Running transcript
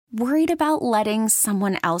Worried about letting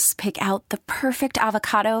someone else pick out the perfect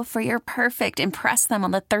avocado for your perfect impress them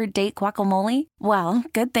on the third date guacamole? Well,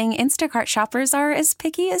 good thing Instacart shoppers are as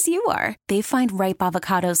picky as you are. They find ripe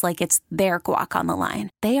avocados like it's their guac on the line.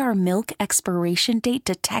 They are milk expiration date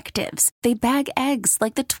detectives. They bag eggs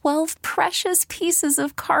like the 12 precious pieces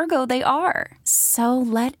of cargo they are. So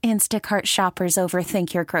let Instacart shoppers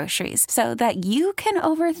overthink your groceries so that you can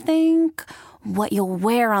overthink what you'll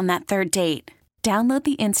wear on that third date. Download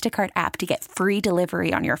the Instacart app to get free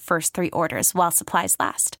delivery on your first 3 orders while supplies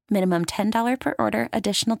last. Minimum $10 per order.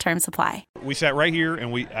 Additional terms apply. We sat right here,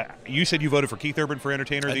 and you said you voted for Keith Urban for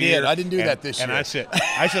Entertainer of the Year. I didn't do that this year. And I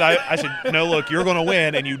said, no, look, you're going to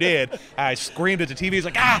win, and you did. I screamed at the TV. He's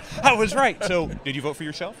like, I was right. So, did you vote for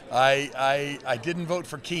yourself? I didn't vote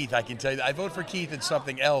for Keith. I can tell you, I voted for Keith in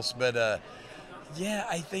something else, but. Yeah,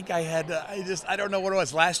 I think I had I don't know what it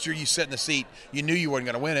was. Last year you sat in the seat. You knew you weren't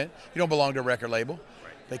going to win it. You don't belong to a record label.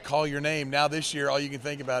 Right. They call your name. Now this year all you can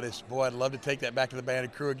think about is, boy, I'd love to take that back to the band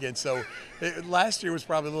and crew again. So last year was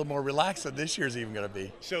probably a little more relaxed than this year's even going to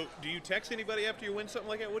be. So do you text anybody after you win something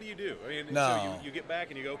like that? What do you do? I mean, no. So you get back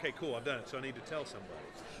and you go, okay, cool, I've done it, so I need to tell somebody.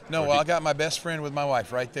 No, I got my best friend with my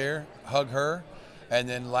wife right there, hug her. And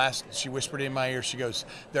then she whispered in my ear, she goes,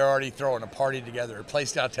 they're already throwing a party together, a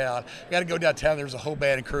place downtown. Got to go downtown. There's a whole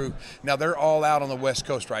band and crew. Now, they're all out on the West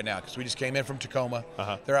Coast right now because we just came in from Tacoma.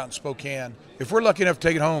 Uh-huh. They're out in Spokane. If we're lucky enough to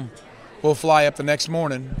take it home, we'll fly up the next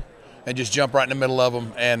morning and just jump right in the middle of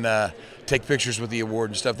them and take pictures with the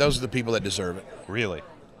award and stuff. Those are the people that deserve it. Really?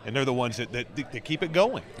 And they're the ones that keep it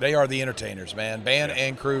going. They are the entertainers, man. Band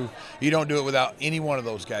and crew. You don't do it without any one of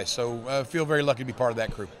those guys. So I feel very lucky to be part of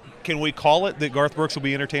that crew. Can we call it that Garth Brooks will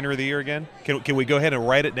be Entertainer of the Year again? Can we go ahead and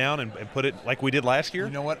write it down and put it like we did last year?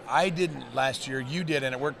 You know what? I didn't last year. You did,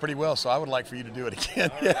 and it worked pretty well, so I would like for you to do it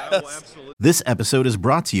again. Yes. Absolutely. This episode is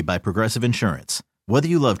brought to you by Progressive Insurance. Whether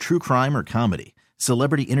you love true crime or comedy,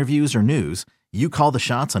 celebrity interviews or news, you call the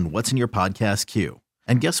shots on what's in your podcast queue.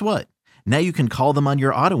 And guess what? Now you can call them on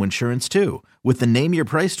your auto insurance too with the Name Your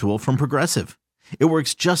Price tool from Progressive. It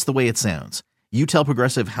works just the way it sounds. You tell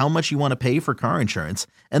Progressive how much you want to pay for car insurance,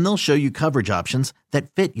 and they'll show you coverage options that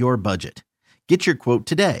fit your budget. Get your quote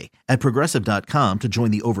today at Progressive.com to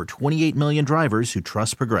join the over 28 million drivers who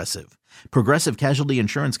trust Progressive. Progressive Casualty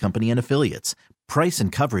Insurance Company and Affiliates. Price and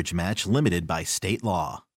coverage match limited by state law.